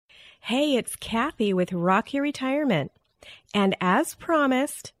Hey, it's Kathy with Rock Your Retirement. And as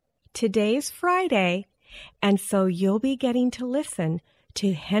promised, today's Friday, and so you'll be getting to listen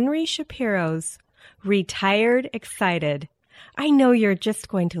to Henry Shapiro's Retired Excited. I know you're just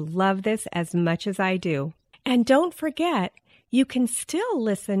going to love this as much as I do. And don't forget, you can still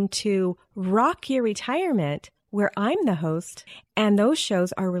listen to Rock Your Retirement, where I'm the host, and those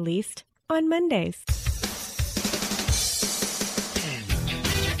shows are released on Mondays.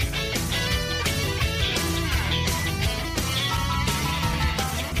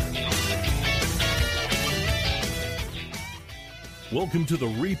 Welcome to the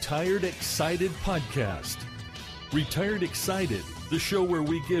Retired Excited podcast. Retired Excited, the show where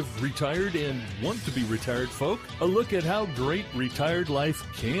we give retired and want to be retired folk a look at how great retired life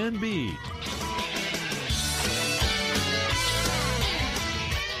can be.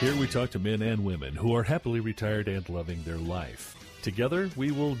 Here we talk to men and women who are happily retired and loving their life. Together,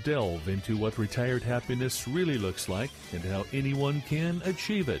 we will delve into what retired happiness really looks like and how anyone can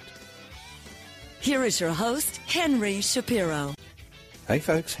achieve it. Here is your host, Henry Shapiro. Hey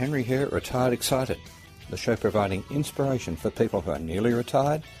folks, Henry here at Retired Excited, the show providing inspiration for people who are newly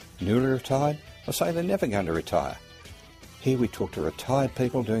retired, or say they're never going to retire. Here we talk to retired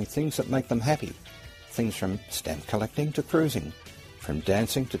people doing things that make them happy. Things from stamp collecting to cruising, from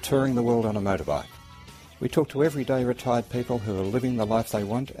dancing to touring the world on a motorbike. We talk to everyday retired people who are living the life they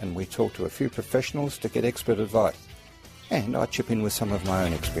want, and we talk to a few professionals to get expert advice. And I chip in with some of my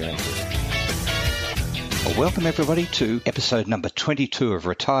own experiences. Well, welcome everybody to episode number 22 of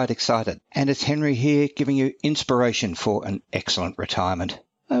Retired Excited. And it's Henry here giving you inspiration for an excellent retirement.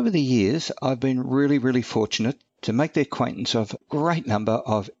 Over the years, I've been really fortunate to make the acquaintance of a great number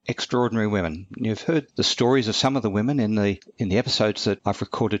of extraordinary women. You've heard the stories of some of the women in the episodes that I've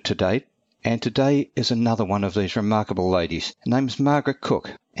recorded to date. And today is another one of these remarkable ladies. Her name's Margaret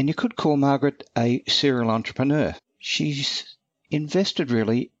Cook. And you could call Margaret a serial entrepreneur. She's invested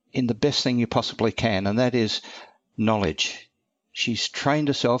really in the best thing you possibly can, and that is knowledge. She's trained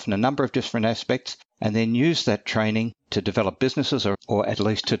herself in a number of different aspects and then used that training to develop businesses or at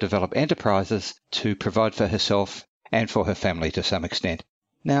least to develop enterprises to provide for herself and for her family to some extent.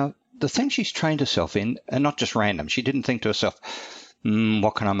 Now, the things she's trained herself in are not just random. She didn't think to herself,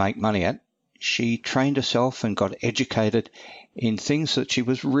 what can I make money at? She trained herself and got educated in things that she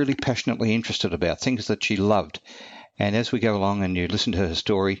was really passionately interested about, things that she loved. And as we go along and you listen to her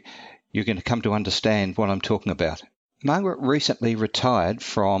story, you're going to come to understand what I'm talking about. Margaret recently retired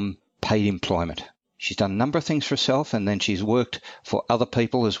from paid employment. She's done a number of things for herself, and then she's worked for other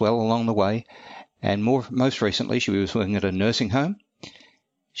people as well along the way. And most recently, she was working at a nursing home.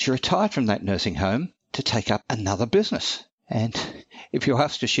 She retired from that nursing home to take up another business. And if you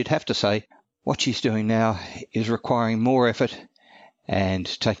asked her, she'd have to say what she's doing now is requiring more effort and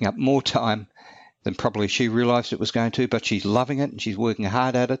taking up more time than probably she realised it was going to, but she's loving it and she's working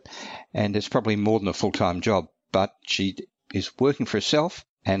hard at it, and it's probably more than a full-time job, but she is working for herself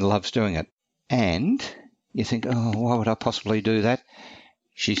and loves doing it. And you think, why would I possibly do that?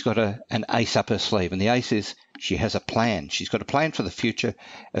 She's got an ace up her sleeve, and the ace is she has a plan. She's got a plan for the future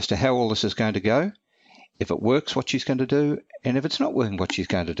as to how all this is going to go, if it works, what she's going to do, and if it's not working, what she's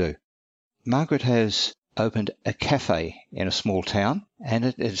going to do. Margaret has opened a cafe in a small town, and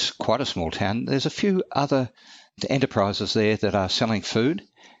it is quite a small town. There's a few other enterprises there that are selling food,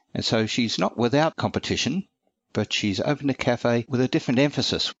 and so she's not without competition, but she's opened a cafe with a different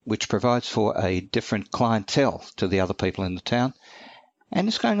emphasis, which provides for a different clientele to the other people in the town, and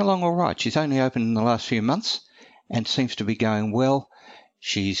it's going along all right. She's only opened in the last few months and seems to be going well.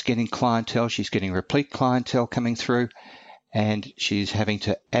 She's getting clientele, she's getting repeat clientele coming through, and she's having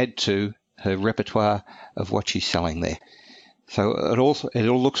to add to her repertoire of what she's selling there. So it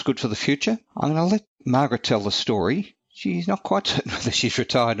all looks good for the future. I'm going to let Margaret tell the story. She's not quite certain whether she's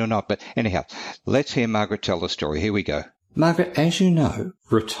retired or not, but anyhow, let's hear Margaret tell the story. Here we go. Margaret, as you know,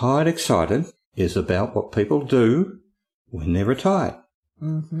 Retired Excited is about what people do when they're retired.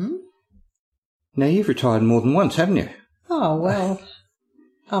 Mm-hmm. Now, you've retired more than once, haven't you? Oh, well,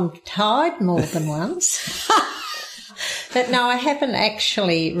 I'm retired more than once. But no, I haven't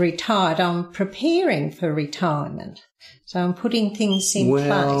actually retired. I'm preparing for retirement. So I'm putting things in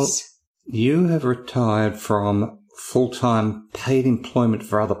place. You have retired from full-time paid employment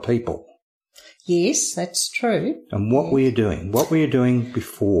for other people. Yes, that's true. And what were you doing? What were you doing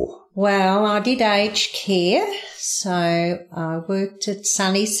before? Well, I did aged care. So I worked at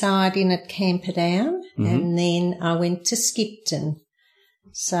Sunnyside Inn at Camperdown, and then I went to Skipton.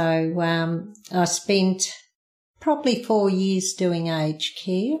 So I spent probably 4 years doing aged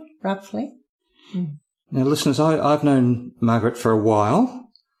care, roughly. Now, listeners, I've known Margaret for a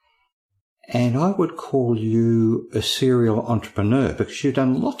while, And I would call you a serial entrepreneur because you've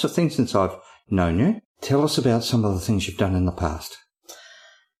done lots of things since I've known you. Tell us about some of the things you've done in the past.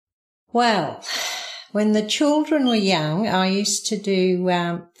 Well, when the children were young, I used to do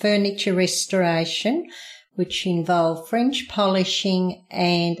furniture restoration, which involved French polishing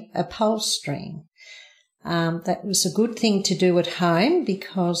and upholstering. That was a good thing to do at home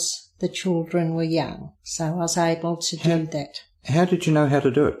because the children were young, so I was able to do that. How did you know how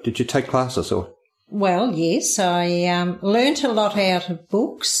to do it? Did you take classes or? Well, yes, I learnt a lot out of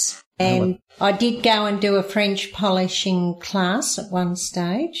books, and I did go and do a French polishing class at one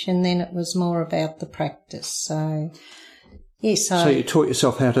stage, and then it was more about the practice. So, yes. So you taught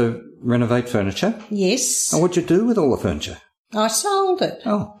yourself how to renovate furniture? Yes. And what'd you do with all the furniture? I sold it.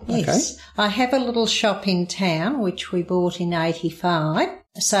 Oh, okay. Yes. I have a little shop in town, which we bought in 85.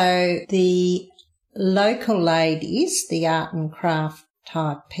 So the local ladies, the art and craft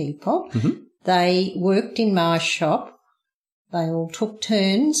type people, they worked in my shop. They all took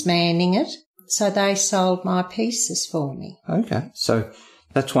turns manning it. So they sold my pieces for me. Okay. So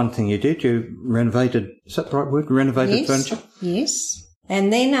that's one thing you did. You renovated, is that the right word? Renovated furniture? Yes.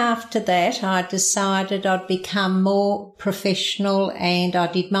 And then after that, I decided I'd become more professional and I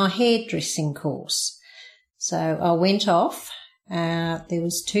did my hairdressing course. So I went off. There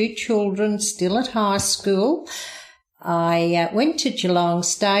was 2 children still at high school. I went to Geelong,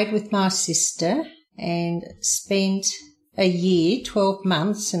 stayed with my sister and spent a year, 12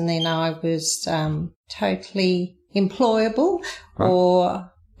 months, and then I was totally employable. Right.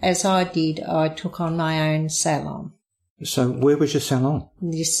 Or, as I did, I took on my own salon. So where was your salon?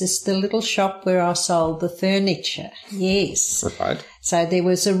 This is the little shop where I sold the furniture, yes. Right. So there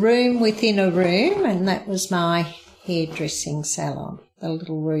was a room within a room, and that was my hairdressing salon, the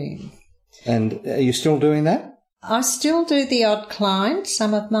little room. And are you still doing that? I still do the odd client,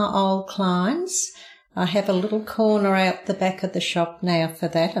 some of my old clients. I have a little corner out the back of the shop now for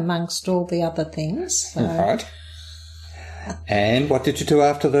that, amongst all the other things. So. Right. And what did you do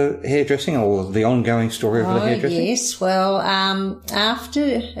after the hairdressing, or the ongoing story of the hairdressing? Yes, well,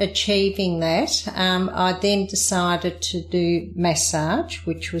 after achieving that, I then decided to do massage,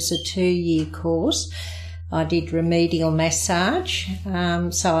 which was a 2-year course. I did remedial massage,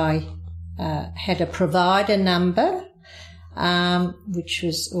 so I had a provider number, which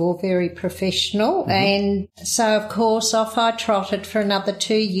was all very professional. And so, of course, off I trotted for another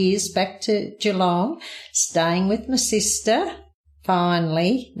 2 years back to Geelong, staying with my sister.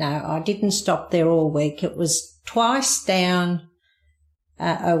 Finally, no, I didn't stop there all week. It was twice down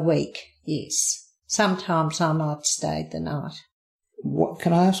a week, yes. Sometimes I might stay the night. What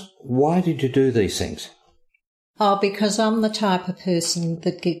can I ask? Why did you do these things? Oh, because I'm the type of person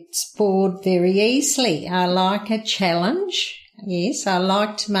that gets bored very easily. I like a challenge. Yes, I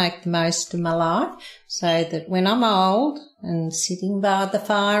like to make the most of my life so that when I'm old and sitting by the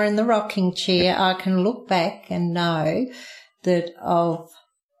fire in the rocking chair, I can look back and know that I've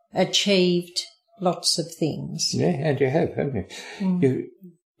achieved lots of things. Yeah, and you have, haven't you?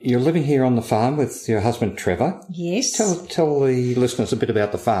 You're living here on the farm with your husband, Trevor. Yes. Tell the listeners a bit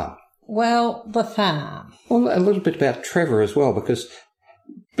about the farm. Well, the farm. Well, a little bit about Trevor as well, because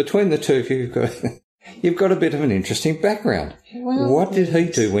between the two of you, you've got a bit of an interesting background. Well, what did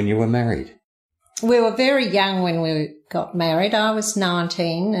he do when you were married? We were very young when we got married. I was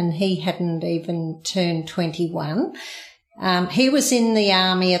 19 and he hadn't even turned 21. He was in the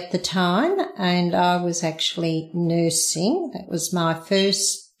army at the time and I was actually nursing. That was my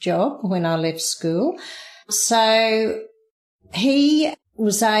first job when I left school. So he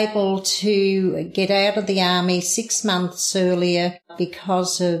was able to get out of the army 6 months earlier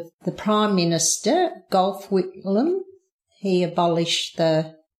because of the Prime Minister, Gough Whitlam. He abolished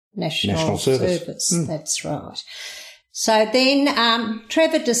the National Service. That's right. So then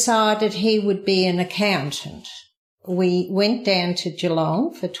Trevor decided he would be an accountant. We went down to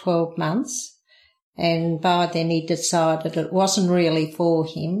Geelong for 12 months and by then he decided it wasn't really for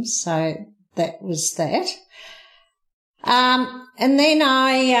him, so that was that. And then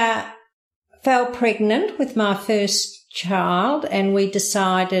I fell pregnant with my first child and we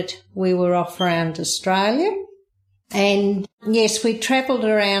decided we were off around Australia. And yes, we travelled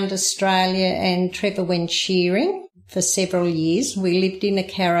around Australia and Trevor went shearing for several years. We lived in a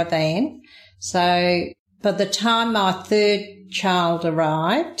caravan. So by the time my third child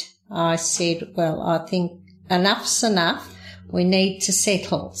arrived, I said, well, I think enough's enough. We need to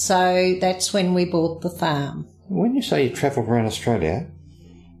settle. So that's when we bought the farm. When you say you travelled around Australia,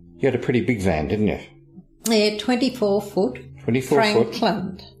 you had a pretty big van, didn't you? Yeah, 24 foot. 24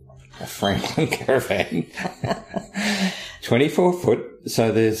 Franklin. foot. a Franklin caravan. 24 foot.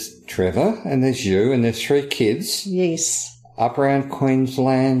 So there's Trevor and there's you and there's 3 kids. Yes. Up around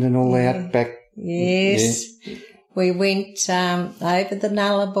Queensland and all out back. Yes. Yeah. We went over the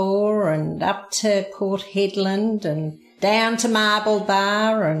Nullarbor and up to Port Hedland and down to Marble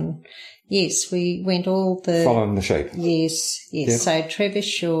Bar, and yes, we went all the... Following the sheep. Yes. Yep. So Trevor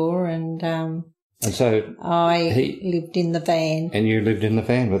Shaw and so I lived in the van. And you lived in the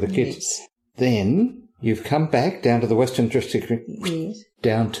van with the kids. Yes. Then you've come back down to the Western District. Yes.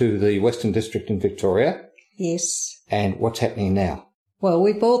 Down to the Western District in Victoria. Yes. And what's happening now? Well,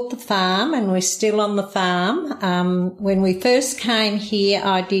 we bought the farm and we're still on the farm. When we first came here,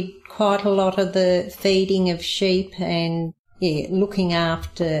 I did quite a lot of the feeding of sheep and, looking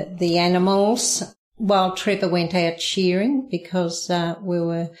after the animals while Trevor went out shearing, because we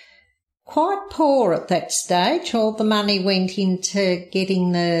were quite poor at that stage. All the money went into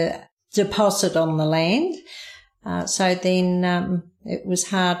getting the deposit on the land. So then it was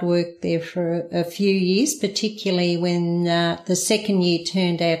hard work there for a few years, particularly when the second year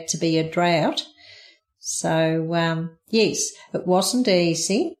turned out to be a drought. So, yes, it wasn't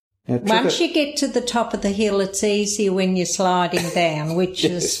easy. Once you get to the top of the hill, it's easier when you're sliding down, which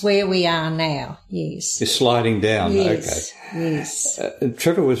is where we are now, yes. You're sliding down, yes, okay. Yes.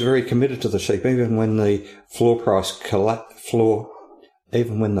 Trevor was very committed to the sheep, even when the floor price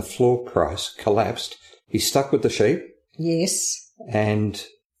collapsed. He stuck with the sheep. Yes. And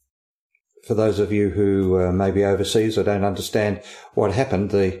for those of you who may be overseas or don't understand what happened,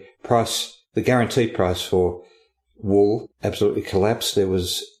 the guaranteed price for wool absolutely collapsed. There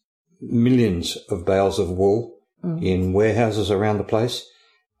was millions of bales of wool in warehouses around the place,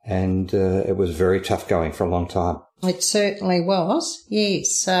 and it was very tough going for a long time. It certainly was,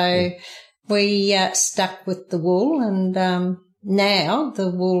 yes. So we stuck with the wool, and now the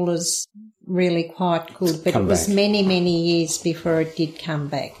wool is really quite good, but it was many, many years before it did come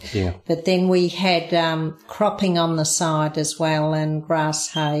back. Yeah. But then we had cropping on the side as well, and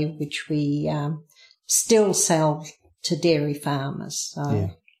grass hay, which we still sell to dairy farmers. So,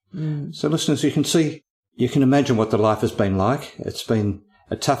 So listeners, you can imagine what the life has been like. It's been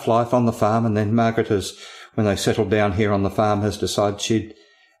a tough life on the farm, and then Margaret has, when they settled down here on the farm, has decided she'd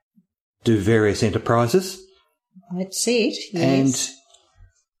do various enterprises. That's it, yes. And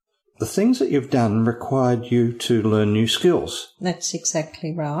the things that you've done required you to learn new skills. That's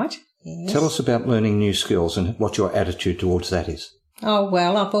exactly right, yes. Tell us about learning new skills and what your attitude towards that is. Oh,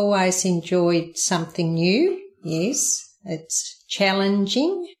 well, I've always enjoyed something new, yes. It's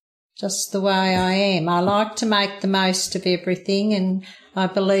challenging, just the way I am. I like to make the most of everything, and I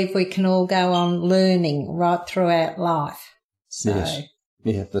believe we can all go on learning right throughout life. So, yes.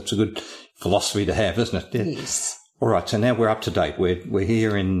 Yeah, that's a good philosophy to have, isn't it? Yes. All right, so now we're up to date. We're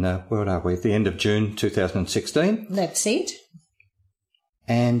here in, where are we? At the end of June 2016. That's it.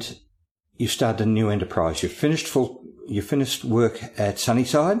 And you started a new enterprise. You finished work at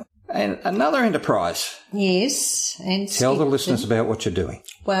Sunnyside and another enterprise. Yes. And tell the listeners about what you're doing.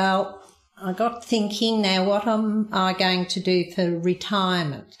 Well, I got thinking, now what am I going to do for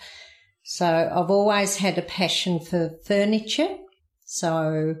retirement? So I've always had a passion for furniture.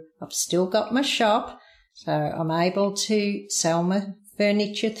 So I've still got my shop. So I'm able to sell my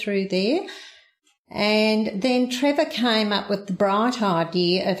furniture through there. And then Trevor came up with the bright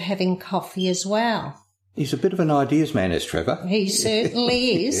idea of having coffee as well. He's a bit of an ideas man, is Trevor. He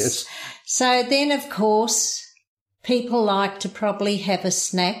certainly is. Yes. So then, of course, people like to probably have a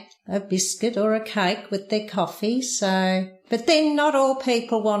snack, a biscuit or a cake with their coffee. But then not all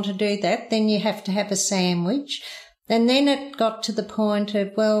people want to do that. Then you have to have a sandwich. And then it got to the point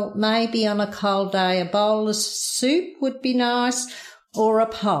of, well, maybe on a cold day a bowl of soup would be nice, or a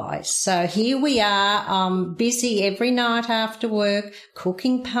pie. So here we are. I'm busy every night after work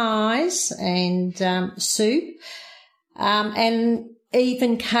cooking pies and soup, and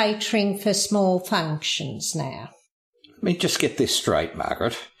even catering for small functions now. Let me just get this straight,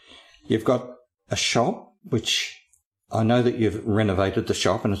 Margaret. You've got a shop, which I know that you've renovated the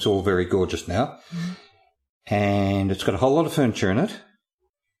shop and it's all very gorgeous now. And it's got a whole lot of furniture in it.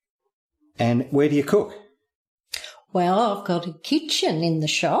 And where do you cook? Well, I've got a kitchen in the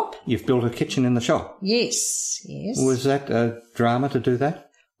shop. You've built a kitchen in the shop? Yes, yes. Was that a drama to do that?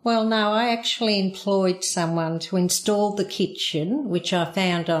 Well, no, I actually employed someone to install the kitchen, which I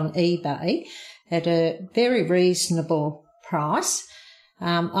found on eBay at a very reasonable price.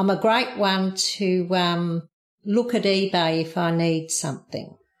 I'm a great one to look at eBay if I need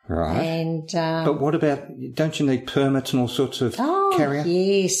something. Right. And but what about, don't you need permits and all sorts of carrier?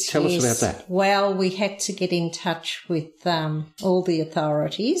 Yes. Tell us about that. Well, we had to get in touch with all the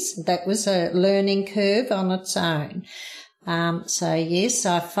authorities. That was a learning curve on its own. So, yes,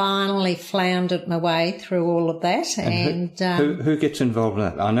 I finally floundered my way through all of that. And who gets involved in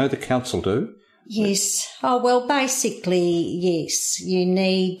that? I know the council do. Yes. Oh, well, basically, yes. You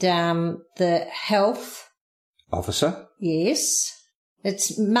need the health officer. Yes.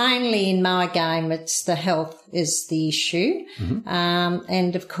 It's mainly in my game, it's the health is the issue. Mm-hmm.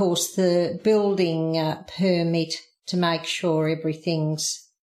 And, of course, the building permit to make sure everything's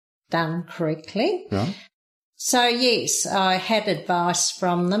done correctly. Right. So, yes, I had advice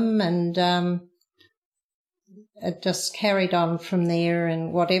from them and it just carried on from there,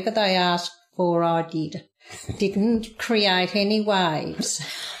 and whatever they asked for, I did. Didn't create any waves.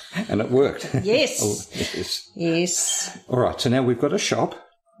 And it worked. Yes. Yes. Yes. All right, so now we've got a shop,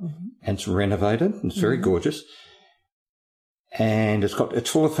 and it's renovated, and it's very gorgeous, and it's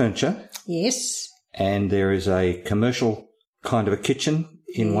full of furniture. Yes. And there is a commercial kind of a kitchen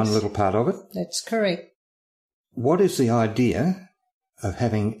in one little part of it. That's correct. What is the idea of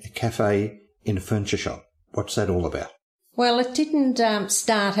having a cafe in a furniture shop? What's that all about? Well, it didn't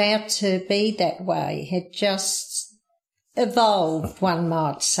start out to be that way. It just evolved, one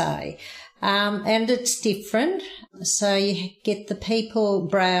might say. And it's different. So you get the people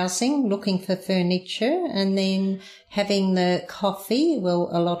browsing, looking for furniture, and then having the coffee. Well,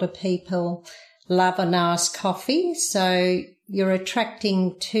 a lot of people love a nice coffee, so you're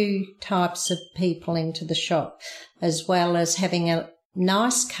attracting two types of people into the shop, as well as having a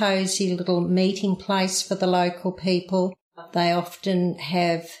nice, cosy little meeting place for the local people. They often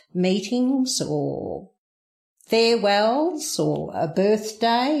have meetings or farewells or a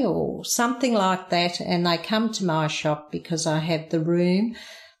birthday or something like that, and they come to my shop because I have the room,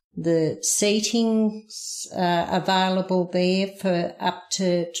 the seating available there for up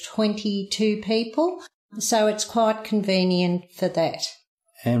to 22 people. So it's quite convenient for that.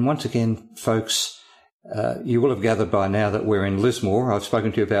 And once again, folks, you will have gathered by now that we're in Lismore. I've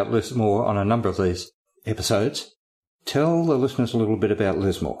spoken to you about Lismore on a number of these episodes. Tell the listeners a little bit about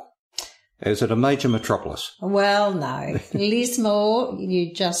Lismore. Is it a major metropolis? Well, no. Lismore,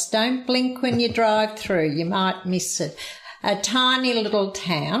 you just don't blink when you drive through. You might miss it. A tiny little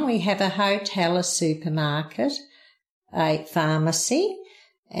town. We have a hotel, a supermarket, a pharmacy,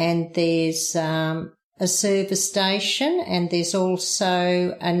 and there's a service station, and there's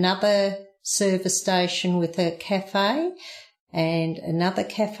also another service station with a cafe and another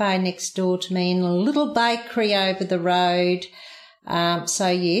cafe next door to me and a little bakery over the road. So,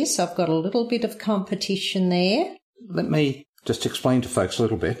 yes, I've got a little bit of competition there. Let me just explain to folks a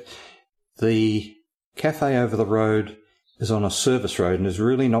little bit. The cafe over the road is on a service road and is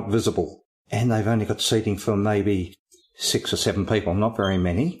really not visible. And they've only got seating for maybe 6 or 7 people, not very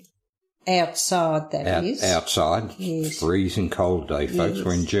many. Outside, that is. Outside. Yes. Freezing cold day, folks. Yes.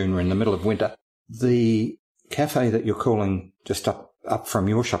 We're in June. We're in the middle of winter. The cafe that you're calling just up from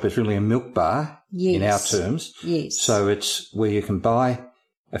your shop is really a milk bar in our terms. Yes. So it's where you can buy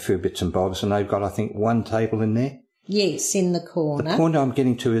a few bits and bobs, and they've got, I think, one table in there. Yes, in the corner. The point I'm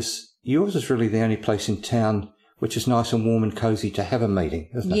getting to is yours is really the only place in town which is nice and warm and cosy to have a meeting,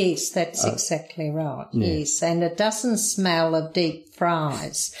 isn't it? Yes, that's exactly right. Yeah. Yes, and it doesn't smell of deep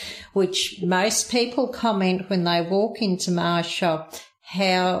fries, which most people comment when they walk into my shop,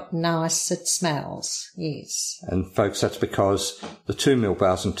 how nice it smells. Yes. And folks, that's because the 2 milk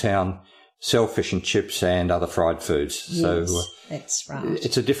bars in town sell fish and chips and other fried foods. Yes, so that's right.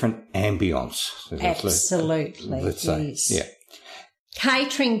 It's a different ambience. Absolutely. Let's say. Yes. Yeah.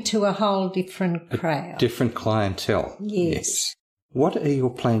 Catering to a whole different crowd. Different clientele. Yes. What are your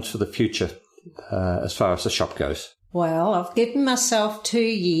plans for the future as far as the shop goes? Well, I've given myself 2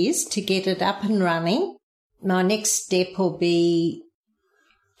 years to get it up and running. My next step will be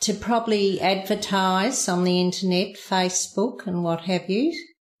to probably advertise on the internet, Facebook and what have you.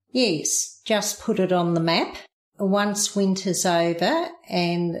 Yes, just put it on the map. Once winter's over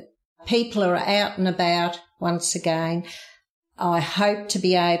and people are out and about once again, I hope to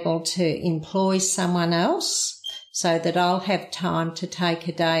be able to employ someone else so that I'll have time to take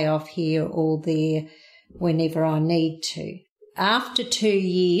a day off here or there whenever I need to. After 2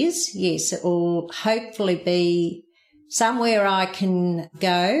 years, yes, it will hopefully be somewhere I can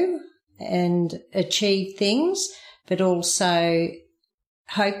go and achieve things, but also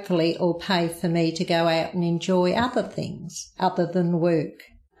hopefully it will pay for me to go out and enjoy other things other than work.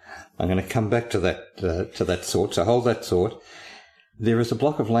 I'm going to come back to that thought, so hold that thought. There is a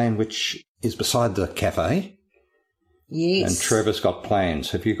block of land which is beside the cafe. Yes. And Trevor's got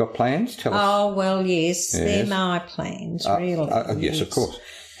plans. Have you got plans? Tell us. Oh, well, yes. They're my plans, really. Yes, of course.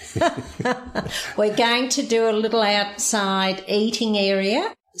 We're going to do a little outside eating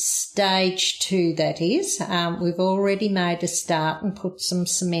area, stage 2, that is. We've already made a start and put some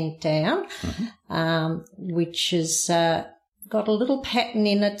cement down, which has got a little pattern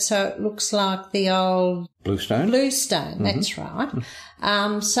in it, so it looks like the old Bluestone, that's right.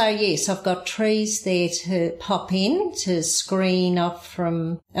 So, yes, I've got trees there to pop in to screen off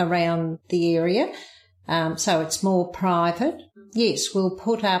from around the area, so it's more private. Yes, we'll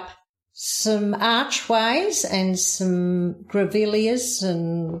put up some archways and some grevilleas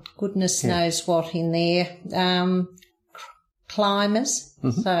and goodness knows what in there, climbers.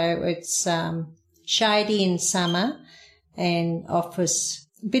 So it's shady in summer and offers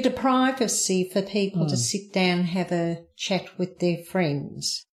a bit of privacy for people to sit down and have a chat with their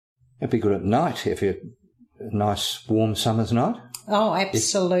friends. It'd be good at night if you're a nice warm summer's night. Oh,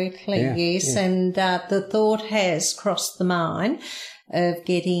 absolutely, yes. Yeah. And the thought has crossed the mind of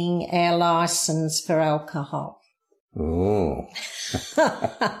getting our licence for alcohol. Oh.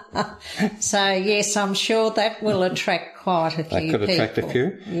 So, yes, I'm sure that will attract quite a few people. That could attract a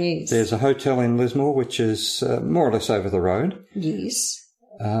few. Yes. There's a hotel in Lismore which is more or less over the road. Yes.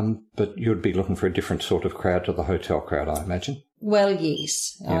 But you'd be looking for a different sort of crowd to the hotel crowd, I imagine. Well,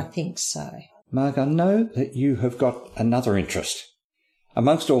 yes, I think so. Marg, I know that you have got another interest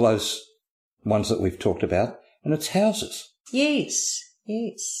amongst all those ones that we've talked about, and it's houses. Yes,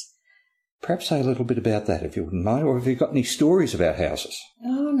 yes. Perhaps say a little bit about that, if you wouldn't mind, or have you got any stories about houses?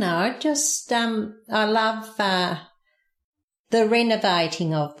 Oh, no, just I love the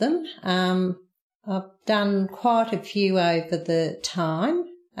renovating of them. I've done quite a few over the time.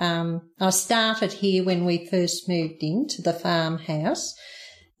 I started here when we first moved into the farmhouse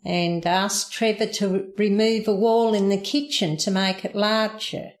and asked Trevor to remove a wall in the kitchen to make it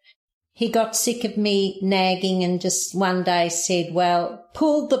larger. He got sick of me nagging and just one day said, well,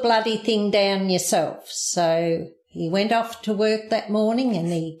 pull the bloody thing down yourself. So he went off to work that morning and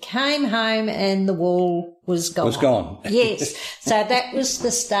he came home and the wall was gone. Was gone. Yes. So that was the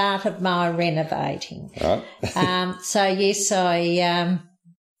start of my renovating. Right. So, yes, I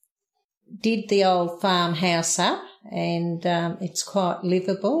did the old farmhouse up and it's quite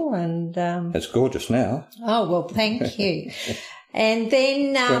livable and... It's gorgeous now. Oh, well, thank you. And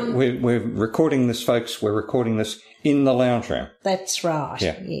then... we're recording this, folks. We're recording this in the lounge room. That's right,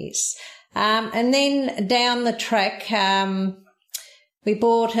 yes. And then down the track, we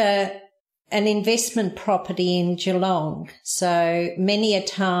bought an investment property in Geelong. So many a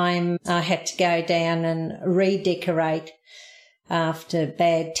time I had to go down and redecorate after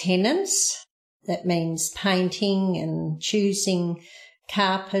bad tenants. That means painting and choosing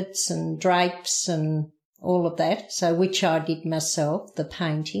carpets and drapes and all of that, so which I did myself, the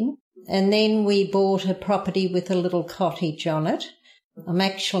painting. And then we bought a property with a little cottage on it. I'm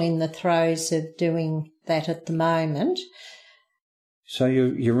actually in the throes of doing that at the moment. So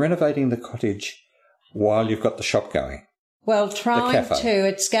you're renovating the cottage while you've got the shop going? Well, trying to.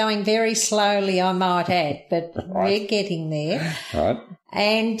 It's going very slowly, I might add, but we're getting there. Right.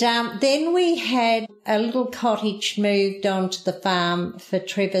 And then we had a little cottage moved onto the farm for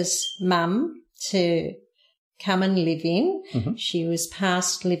Trevor's mum to come and live in. Mm-hmm. She was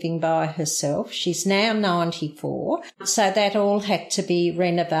past living by herself. She's now 94. So that all had to be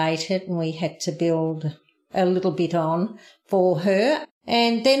renovated and we had to build a little bit on for her.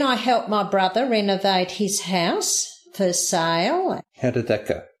 And then I helped my brother renovate his house for sale. How did that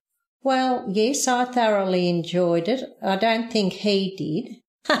go? Well, yes, I thoroughly enjoyed it. I don't think he did.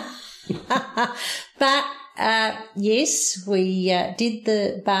 But, yes, we did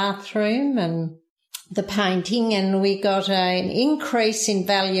the bathroom and the painting and we got an increase in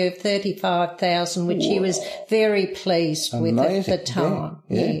value of $35,000, which he was very pleased with at the time.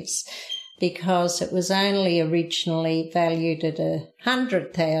 Yeah. Yes, because it was only originally valued at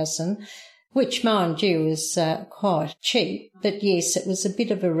 $100,000, which, mind you, is quite cheap. But yes, it was a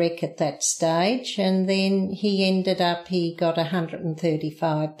bit of a wreck at that stage. And then he got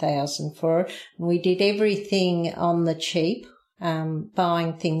 $135,000 for it. And we did everything on the cheap.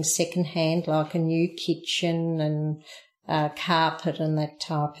 Buying things second-hand like a new kitchen and carpet and that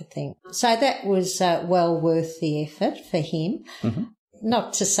type of thing. So that was well worth the effort for him. Mm-hmm.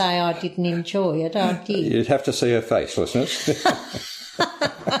 Not to say I didn't enjoy it, I did. You'd have to see her face, listeners.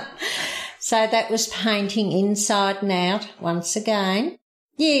 So that was painting inside and out once again.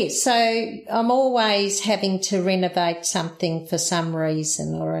 Yeah, so I'm always having to renovate something for some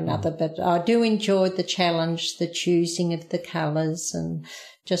reason or another, but I do enjoy the challenge, the choosing of the colours and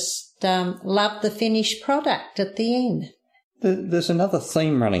just love the finished product at the end. There's another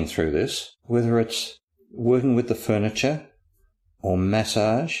theme running through this, whether it's working with the furniture or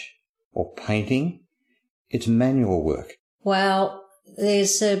massage or painting, it's manual work. Well,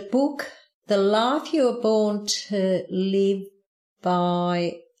 there's a book, The Life You Were Born to Live,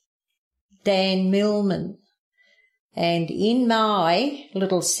 by Dan Millman. And in my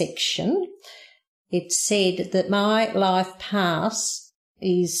little section, it said that my life past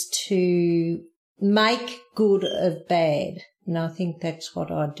is to make good of bad. And I think that's what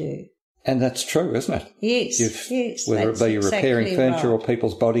I do. And that's true, isn't it? Yes, whether it be repairing furniture or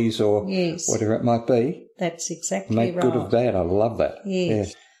people's bodies or whatever it might be. That's exactly right. Make good of bad. I love that.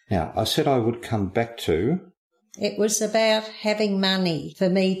 Yes. Yeah. Now, I said I would come back to... It was about having money for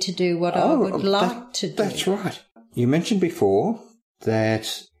me to do what I would like to do. That's right. You mentioned before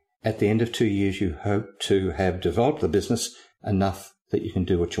that at the end of 2 years you hope to have developed the business enough that you can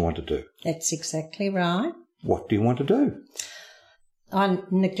do what you want to do. That's exactly right. What do you want to do? I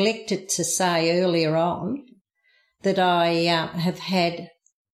neglected to say earlier on that I have had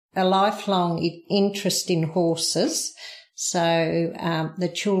a lifelong interest in horses. So the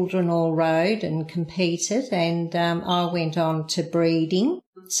children all rode and competed, and I went on to breeding.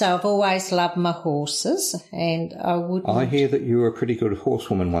 So I've always loved my horses, and I wouldn't... I hear that you were a pretty good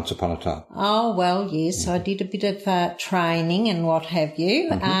horsewoman once upon a time. Oh, well, yes, I did a bit of training and what have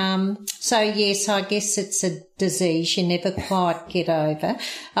you. Mm-hmm. So, yes, I guess it's a disease you never quite get over.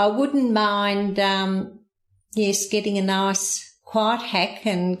 I wouldn't mind, getting a nice quiet hack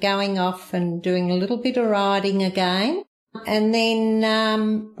and going off and doing a little bit of riding again. And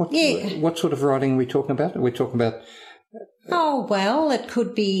then, What sort of riding are we talking about? Are we talking about... Oh, well, it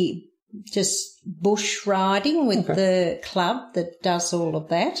could be just bush riding with the club that does all of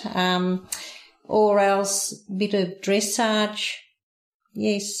that, or else a bit of dressage,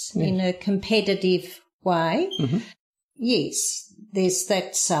 in a competitive way. Mm-hmm. Yes, there's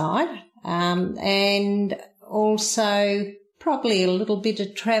that side, and also probably a little bit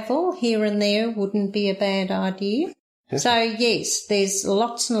of travel here and there wouldn't be a bad idea. So, yes, there's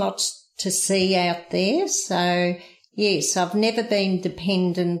lots and lots to see out there. So, yes, I've never been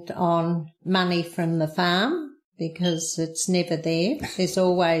dependent on money from the farm because it's never there. There's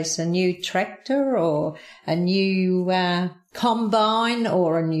always a new tractor or a new combine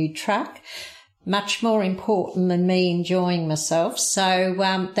or a new truck, much more important than me enjoying myself. So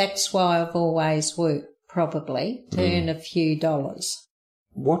that's why I've always worked, probably, to earn a few dollars.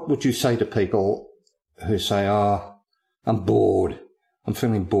 What would you say to people who say, I'm bored, I'm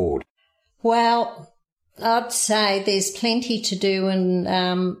feeling bored? Well, I'd say there's plenty to do,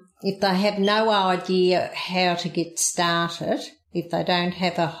 and if they have no idea how to get started, if they don't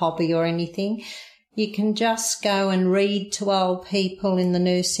have a hobby or anything, you can just go and read to old people in the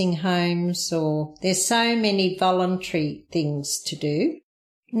nursing homes, or there's so many voluntary things to do.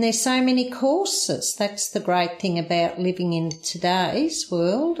 And there's so many courses. That's the great thing about living in today's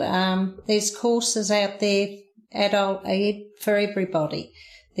world. There's courses out there, adult ed, for everybody.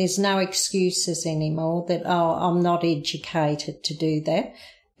 There's no excuses anymore that, I'm not educated to do that,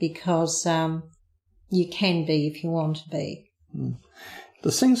 because you can be if you want to be.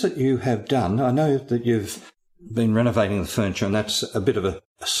 The things that you have done, I know that you've been renovating the furniture, and that's a bit of a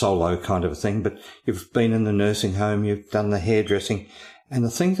solo kind of a thing, but you've been in the nursing home, you've done the hairdressing, and the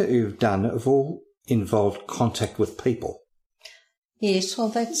things that you've done have all involved contact with people. Yes, well,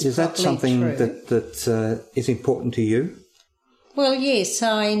 that's Is that something true. that is important to you? Well, yes,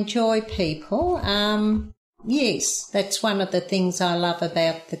 I enjoy people. Yes, that's one of the things I love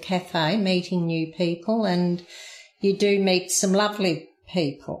about the cafe, meeting new people, and you do meet some lovely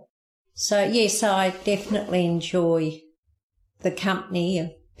people. So, yes, I definitely enjoy the company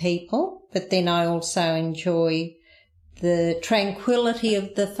of people, but then I also enjoy the tranquility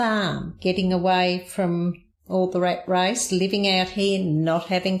of the farm, getting away from all the rat race, living out here, not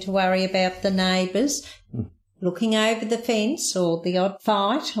having to worry about the neighbours, looking over the fence or the odd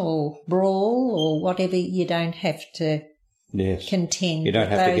fight or brawl or whatever. You don't have to contend. You don't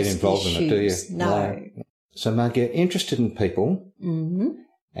with have to those get involved issues. in it, do you? No. So, Mark, you're interested in people,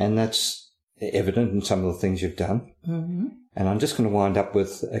 and that's evident in some of the things you've done. Mm-hmm. And I'm just going to wind up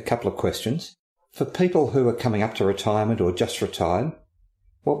with a couple of questions. For people who are coming up to retirement or just retired,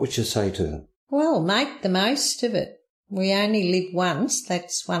 what would you say to them? Well, make the most of it. We only live once.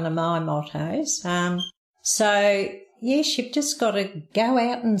 That's one of my mottos. So, yes, you've just got to go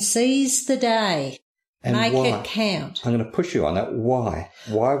out and seize the day. And make why? it count. I'm going to push you on that. Why?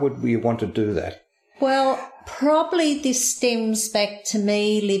 Why would we want to do that? Well, probably this stems back to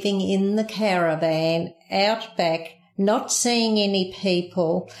me living in the caravan out back, not seeing any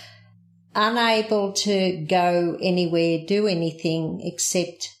people, unable to go anywhere, do anything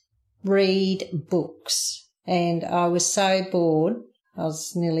except read books. And I was so bored, I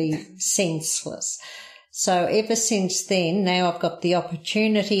was nearly senseless. So ever since then, now I've got the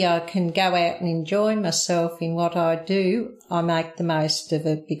opportunity, I can go out and enjoy myself in what I do. I make the most of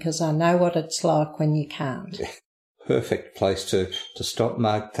it because I know what it's like when you can't. Perfect place to stop,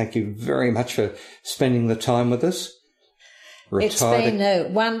 Marg. Thank you very much for spending the time with us. It's been a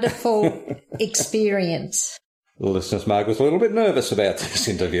wonderful experience. Listeners, Marg was a little bit nervous about this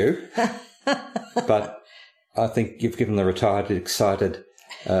interview, but I think you've given the retired excited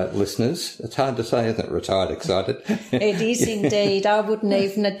listeners, it's hard to say, isn't it, retired excited? It is indeed. I wouldn't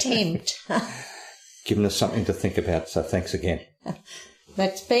even attempt. Given us something to think about, so thanks again.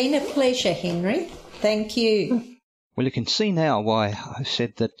 That's been a pleasure, Henry. Thank you. Well, you can see now why I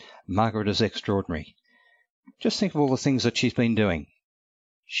said that Margaret is extraordinary. Just think of all the things that she's been doing.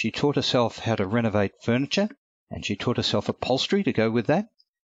 She taught herself how to renovate furniture, and she taught herself upholstery to go with that.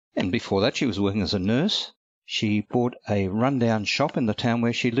 And before that, she was working as a nurse. She bought a rundown shop in the town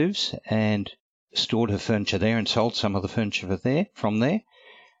where she lives and stored her furniture there and sold some of the furniture from there.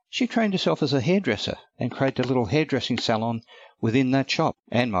 She trained herself as a hairdresser and created a little hairdressing salon within that shop.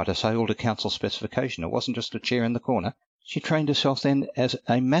 And, might I say, all to council specification. It wasn't just a chair in the corner. She trained herself then as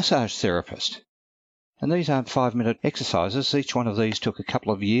a massage therapist. And these aren't 5-minute exercises. Each one of these took a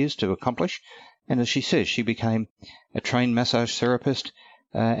couple of years to accomplish. And as she says, she became a trained massage therapist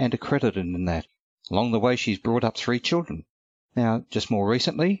and accredited in that. Along the way, she's brought up 3 children. Now, just more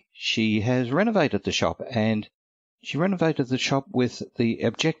recently, she has renovated the shop, and she renovated the shop with the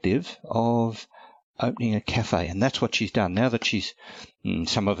objective of opening a cafe, and that's what she's done. Now that she's,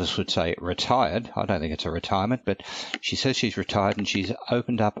 some of us would say retired, I don't think it's a retirement, but she says she's retired and she's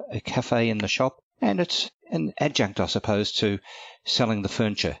opened up a cafe in the shop, and it's an adjunct, I suppose, to selling the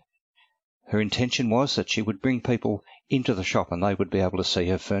furniture. Her intention was that she would bring people into the shop and they would be able to see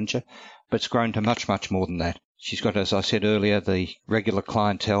her furniture, but it's grown to much, much more than that. She's got, as I said earlier, the regular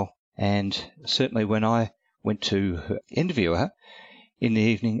clientele, and certainly when I went to interview her in the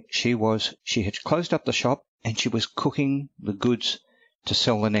evening, she had closed up the shop and she was cooking the goods to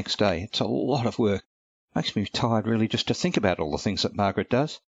sell the next day. It's a lot of work. Makes me tired, really, just to think about all the things that Margaret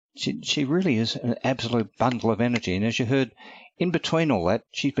does. She really is an absolute bundle of energy, and as you heard, in between all that,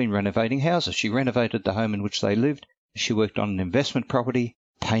 she's been renovating houses. She renovated the home in which they lived. She worked on an investment property,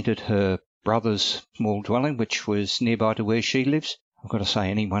 painted her brother's small dwelling, which was nearby to where she lives. I've got to say,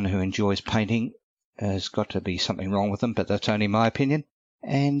 anyone who enjoys painting has got to be something wrong with them, but that's only my opinion.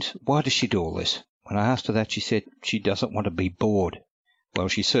 And why does she do all this? When I asked her that, she said she doesn't want to be bored. Well,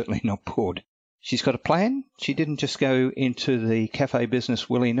 she's certainly not bored. She's got a plan. She didn't just go into the cafe business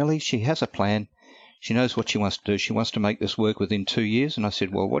willy-nilly. She has a plan. She knows what she wants to do. She wants to make this work within 2 years. And I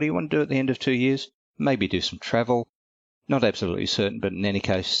said, well, what do you want to do at the end of 2 years? Maybe do some travel. Not absolutely certain, but in any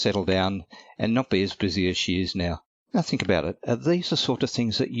case, settle down and not be as busy as she is now. Now think about it. Are these the sort of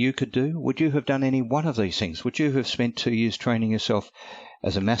things that you could do? Would you have done any one of these things? Would you have spent 2 years training yourself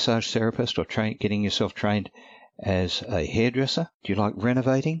as a massage therapist or getting yourself trained as a hairdresser? Do you like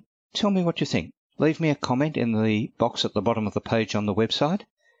renovating? Tell me what you think. Leave me a comment in the box at the bottom of the page on the website,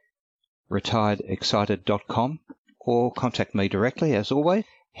 retiredexcited.com, or contact me directly, as always,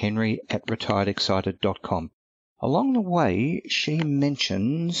 henry@retiredexcited.com. Along the way, she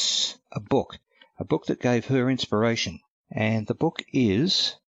mentions a book that gave her inspiration, and the book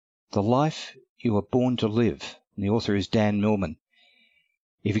is The Life You Were Born to Live, and the author is Dan Millman.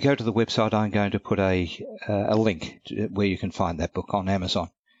 If you go to the website, I'm going to put a link where you can find that book on Amazon.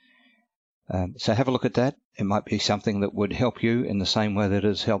 So have a look at that. It might be something that would help you in the same way that it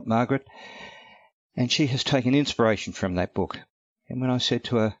has helped Margaret. And she has taken inspiration from that book. And when I said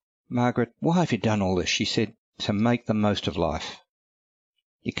to her, Margaret, why have you done all this? She said, to make the most of life.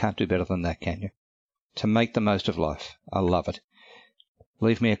 You can't do better than that, can you? To make the most of life. I love it.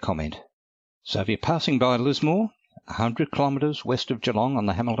 Leave me a comment. So if you're passing by Lismore, 100 kilometres west of Geelong on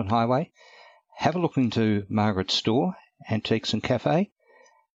the Hamilton Highway, have a look into Margaret's store, Antiques and Cafe,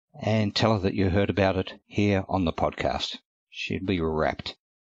 and tell her that you heard about it here on the podcast. She'd be rapt.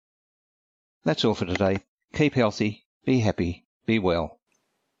 That's all for today. Keep healthy, be happy, be well.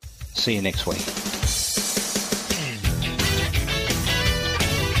 See you next week.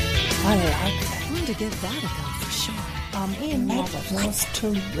 I like that. I'm going to give that a go for sure. Ian, that was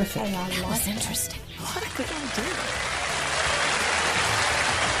terrific. That was interesting. What a good idea.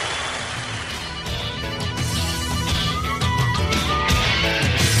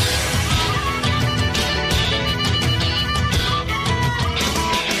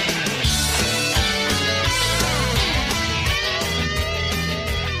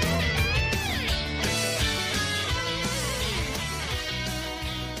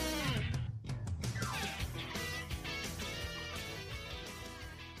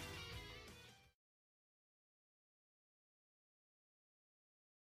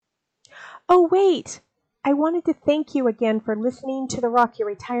 Oh, wait! I wanted to thank you again for listening to the Rock Your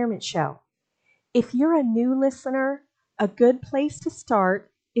Retirement Show. If you're a new listener, a good place to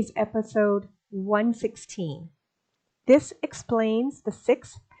start is episode 116. This explains the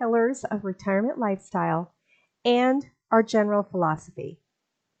 6 pillars of retirement lifestyle and our general philosophy.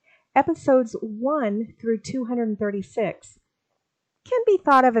 Episodes 1 through 236 can be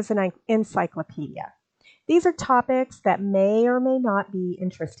thought of as an encyclopedia. These are topics that may or may not be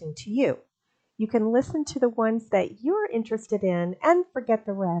interesting to you. You can listen to the ones that you're interested in and forget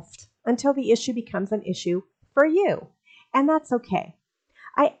the rest until the issue becomes an issue for you. And that's okay.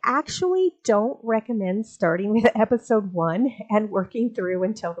 I actually don't recommend starting with episode 1 and working through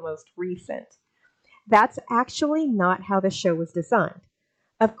until the most recent. That's actually not how the show was designed.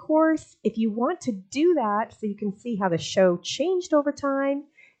 Of course, if you want to do that so you can see how the show changed over time,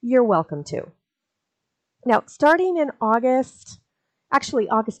 you're welcome to. Now, starting in August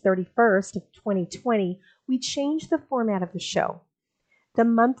 31st of 2020, we changed the format of the show. The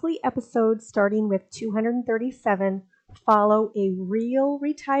monthly episodes, starting with 237, follow a real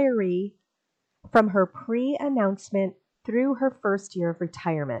retiree from her pre-announcement through her first year of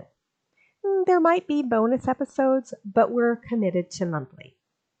retirement. There might be bonus episodes, but we're committed to monthly.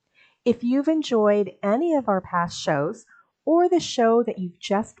 If you've enjoyed any of our past shows or the show that you've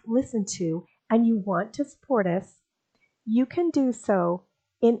just listened to and you want to support us, you can do so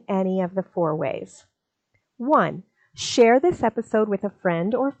in any of the 4 ways. 1. Share this episode with a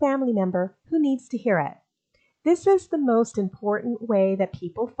friend or family member who needs to hear it. This is the most important way that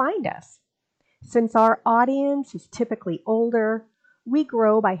people find us. Since our audience is typically older, we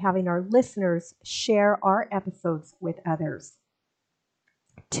grow by having our listeners share our episodes with others.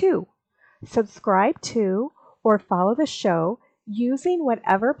 2. Subscribe to or follow the show using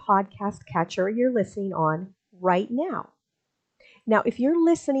whatever podcast catcher you're listening on right now. Now, if you're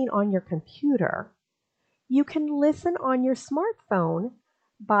listening on your computer, you can listen on your smartphone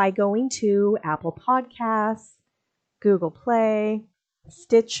by going to Apple Podcasts, Google Play,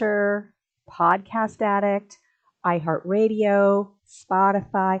 Stitcher, Podcast Addict, iHeartRadio,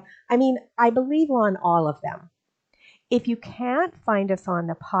 Spotify. I believe we're on all of them. If you can't find us on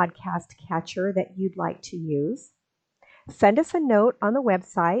the podcast catcher that you'd like to use, send us a note on the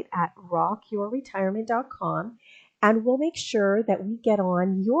website at rockyourretirement.com and we'll make sure that we get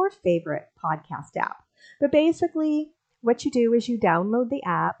on your favorite podcast app. But basically, what you do is you download the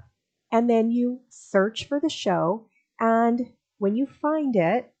app and then you search for the show, and when you find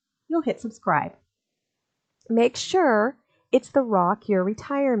it, you'll hit subscribe. Make sure it's the Rock Your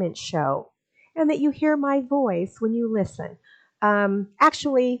Retirement Show and that you hear my voice when you listen.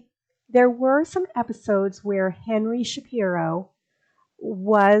 Actually, there were some episodes where Henry Shapiro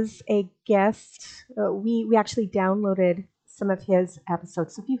was a guest. We actually downloaded some of his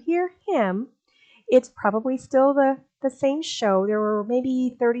episodes. So if you hear him, it's probably still the same show. There were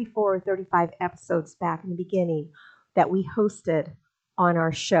maybe 34 or 35 episodes back in the beginning that we hosted on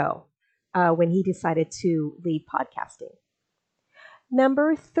our show when he decided to leave podcasting.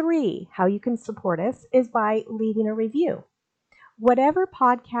 Number 3, how you can support us is by leaving a review. Whatever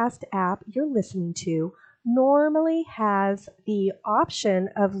podcast app you're listening to normally has the option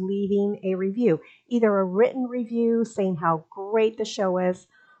of leaving a review, either a written review saying how great the show is,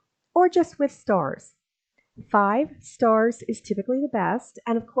 or just with stars. 5 stars is typically the best,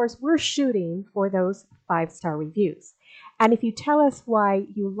 and of course we're shooting for those 5-star reviews. And if you tell us why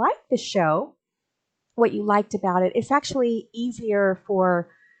you like the show, what you liked about it, it's actually easier for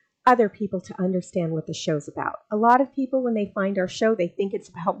other people to understand what the show's about. A lot of people, when they find our show, they think it's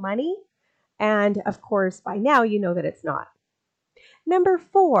about money. And of course, by now, you know that it's not. Number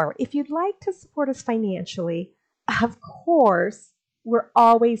 4, if you'd like to support us financially, of course, we're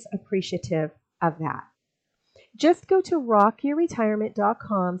always appreciative of that. Just go to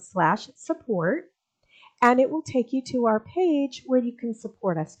rockyourretirement.com/support, and it will take you to our page where you can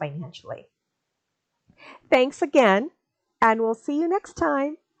support us financially. Thanks again, and we'll see you next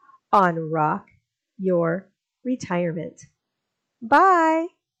time on Rock Your Retirement. Bye.